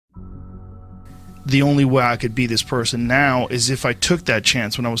the only way I could be this person now is if I took that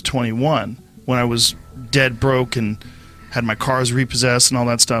chance when I was 21, when I was dead broke and had my cars repossessed and all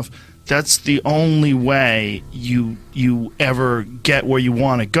that stuff. That's the only way you ever get where you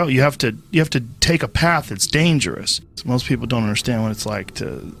want to go. You have to take a path that's dangerous. Most people don't understand what it's like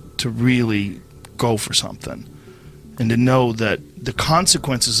to really go for something, and to know that the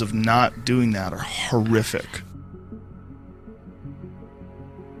consequences of not doing that are horrific.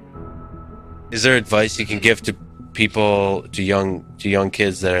 Is there advice you can give to people, to young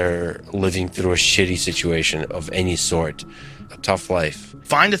kids that are living through a shitty situation of any sort, a tough life?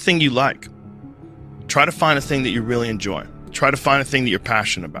 Find a thing you like. Try to find a thing that you really enjoy. Try to find a thing that you're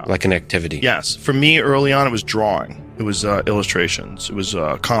passionate about. Like an activity. Yes. For me, early on, it was drawing. It was illustrations. It was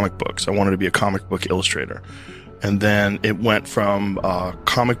comic books. I wanted to be a comic book illustrator. And then it went from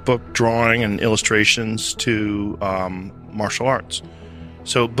comic book drawing and illustrations to martial arts.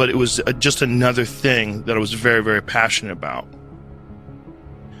 So, but it was just another thing that I was very, very passionate about.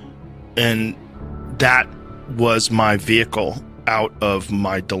 And that was my vehicle out of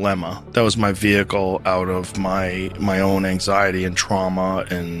my dilemma. That was my vehicle out of my own anxiety and trauma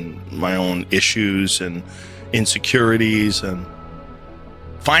and my own issues and insecurities. And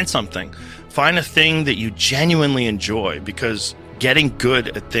find something. Find a thing that you genuinely enjoy, because getting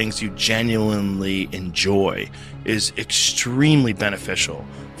good at things you genuinely enjoy is extremely beneficial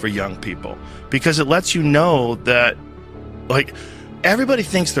for young people, because it lets you know that, like, everybody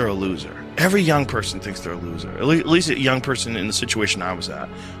thinks they're a loser. Every young person thinks they're a loser. At least a young person in the situation I was at.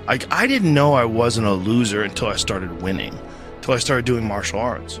 Like, I didn't know I wasn't a loser until I started winning, until I started doing martial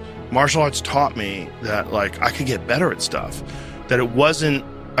arts. Martial arts taught me that, like, I could get better at stuff, that I wasn't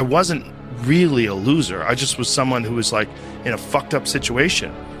really a loser. I just was someone who was, like, in a fucked up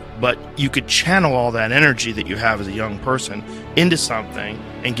situation. But you could channel all that energy that you have as a young person into something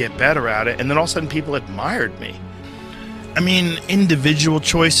and get better at it, and then all of a sudden people admired me. I mean, individual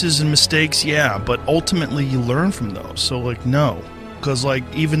choices and mistakes, yeah, but ultimately you learn from those. So, like, no. Because, like,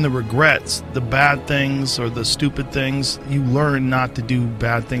 even the regrets, the bad things or the stupid things, you learn not to do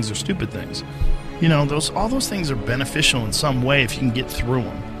bad things or stupid things. You know, all those things are beneficial in some way if you can get through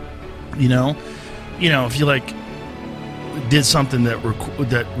them. You know, if you, like, did something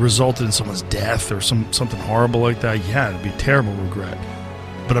that resulted in someone's death or something horrible like that, yeah, it'd be a terrible regret.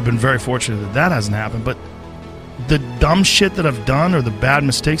 But I've been very fortunate that hasn't happened. But the dumb shit that I've done or the bad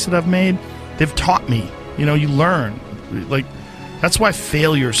mistakes that I've made, they've taught me. You know, you learn. Like, that's why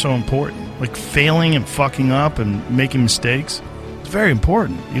failure is so important. Like, failing and fucking up and making mistakes, it's very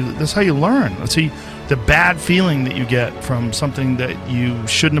important. That's how you learn. That's how the bad feeling that you get from something that you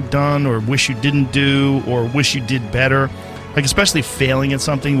shouldn't have done or wish you didn't do or wish you did better. Like, especially failing at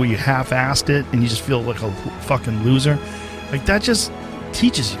something where you half-assed it and you just feel like a fucking loser. Like, that just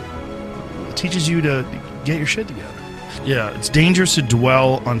teaches you. It teaches you to get your shit together. Yeah, it's dangerous to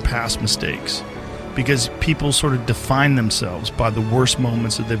dwell on past mistakes, because people sort of define themselves by the worst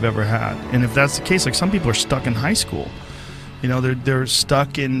moments that they've ever had. And if that's the case, like, some people are stuck in high school. You know, they're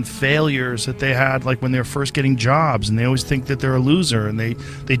stuck in failures that they had, like, when they were first getting jobs, and they always think that they're a loser, and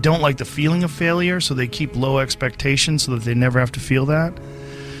they don't like the feeling of failure, so they keep low expectations so that they never have to feel that.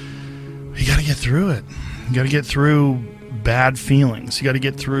 You got to get through it. You got to get through bad feelings. You got to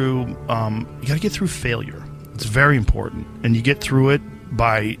get through failure. It's very important, and you get through it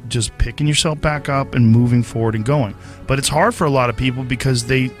by just picking yourself back up and moving forward and going. But it's hard for a lot of people because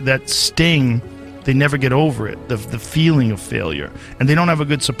that sting, they never get over it, the feeling of failure. And they don't have a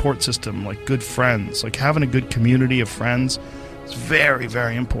good support system, like good friends. Like, having a good community of friends is very,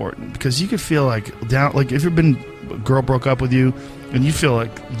 very important, because you could feel like down, like if a girl broke up with you and you feel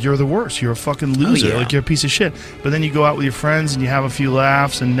like you're the worst, you're a fucking loser, like you're a piece of shit. But then you go out with your friends and you have a few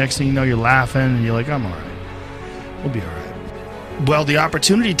laughs, and next thing you know, you're laughing and you're like, I'm all right. We'll be all right. Well, the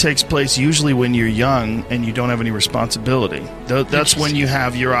opportunity takes place usually when you're young and you don't have any responsibility. That's when you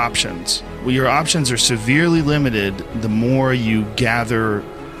have your options. Well, your options are severely limited the more you gather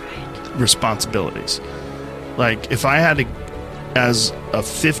responsibilities. Like, if I had to, as a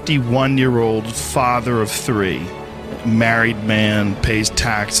 51-year-old father of 3, married man, pays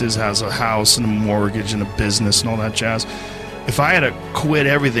taxes, has a house and a mortgage and a business and all that jazz, if I had to quit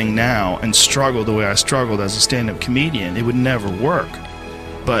everything now and struggle the way I struggled as a stand-up comedian, it would never work.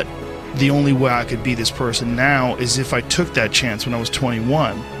 But the only way I could be this person now is if I took that chance when I was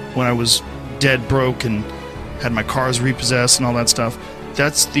 21, when I was dead broke and had my cars repossessed and all that stuff.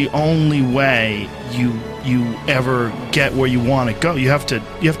 That's the only way you ever get where you want to go. You have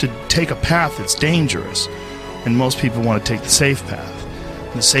to take a path that's dangerous, and most people want to take the safe path.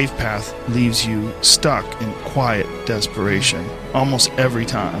 The safe path leaves you stuck in quiet desperation. Almost every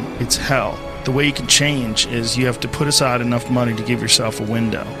time. It's hell. The way you can change is you have to put aside enough money to give yourself a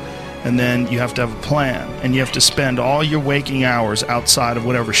window. And then you have to have a plan. And you have to spend all your waking hours outside of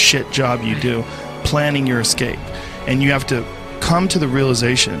whatever shit job you do planning your escape. And you have to come to the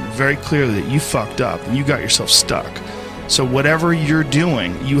realization very clearly that you fucked up and you got yourself stuck. So whatever you're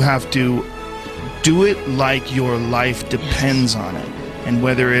doing, you have to do it like your life depends on it. And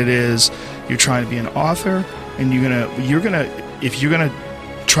whether it is you're trying to be an author and if you're gonna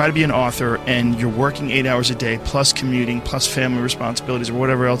try to be an author and you're working 8 hours a day plus commuting plus family responsibilities or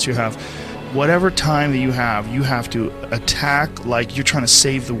whatever else you have, whatever time that you have to attack like you're trying to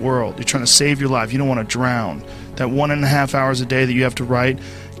save the world. You're trying to save your life. You don't want to drown. That 1.5 hours a day that you have to write,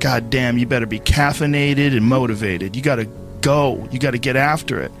 god damn, you better be caffeinated and motivated. You got to go. You got to get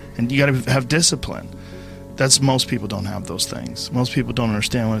after it. And you got to have discipline. Most people don't have those things. Most people don't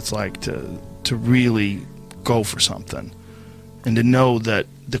understand what it's like to really go for something. And to know that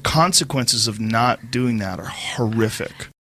the consequences of not doing that are horrific.